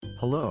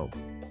Hello.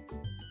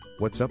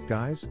 What's up,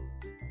 guys?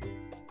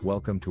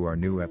 Welcome to our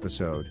new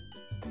episode.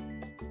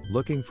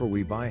 Looking for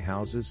We Buy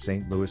Houses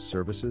St. Louis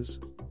services?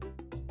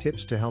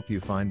 Tips to help you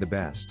find the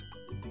best.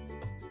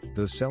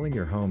 Though selling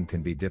your home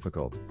can be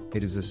difficult,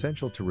 it is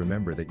essential to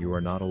remember that you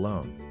are not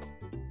alone.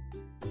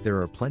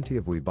 There are plenty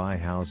of We Buy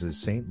Houses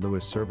St.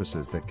 Louis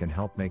services that can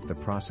help make the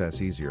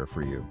process easier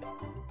for you.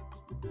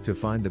 To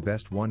find the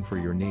best one for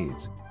your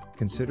needs,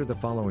 consider the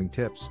following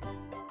tips.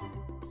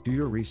 Do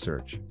your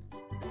research.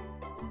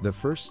 The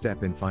first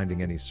step in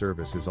finding any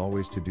service is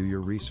always to do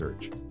your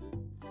research.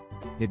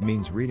 It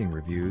means reading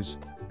reviews,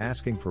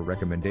 asking for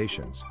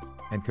recommendations,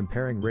 and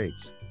comparing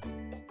rates.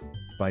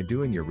 By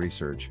doing your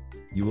research,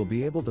 you will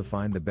be able to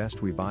find the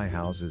best We Buy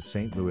Houses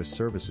St. Louis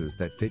services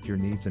that fit your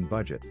needs and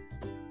budget.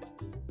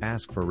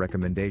 Ask for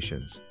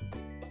recommendations.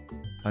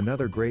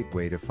 Another great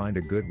way to find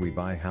a good We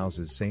Buy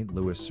Houses St.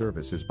 Louis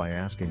service is by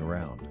asking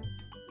around.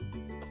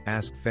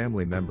 Ask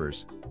family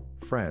members,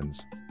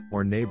 friends,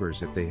 or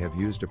neighbors if they have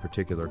used a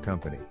particular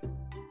company.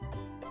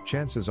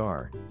 Chances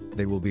are,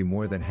 they will be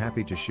more than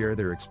happy to share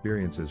their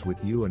experiences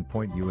with you and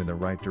point you in the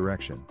right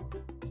direction.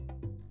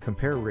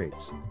 Compare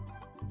rates.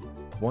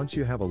 Once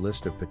you have a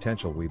list of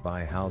potential We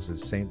Buy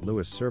Houses St.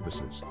 Louis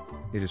services,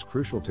 it is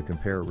crucial to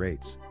compare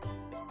rates.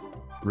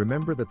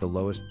 Remember that the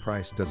lowest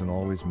price doesn't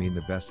always mean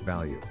the best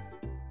value.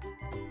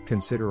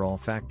 Consider all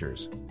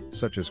factors,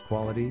 such as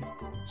quality,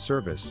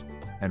 service,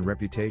 and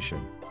reputation,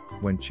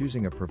 when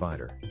choosing a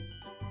provider.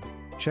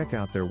 Check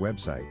out their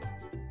website.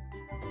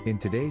 In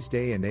today's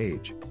day and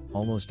age,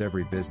 almost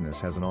every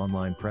business has an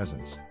online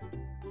presence.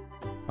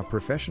 A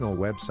professional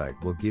website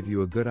will give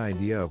you a good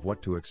idea of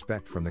what to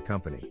expect from the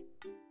company.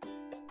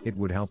 It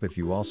would help if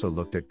you also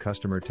looked at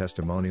customer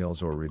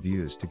testimonials or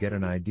reviews to get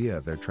an idea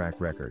of their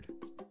track record.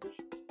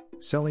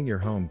 Selling your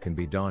home can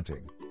be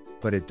daunting,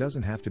 but it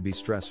doesn't have to be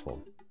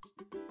stressful.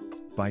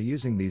 By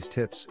using these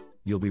tips,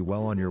 you'll be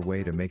well on your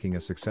way to making a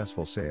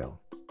successful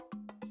sale.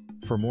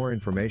 For more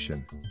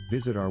information,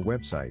 visit our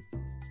website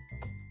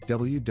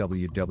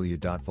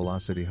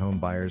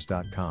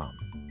www.velocityhomebuyers.com.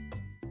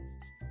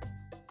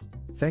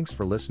 Thanks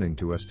for listening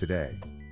to us today.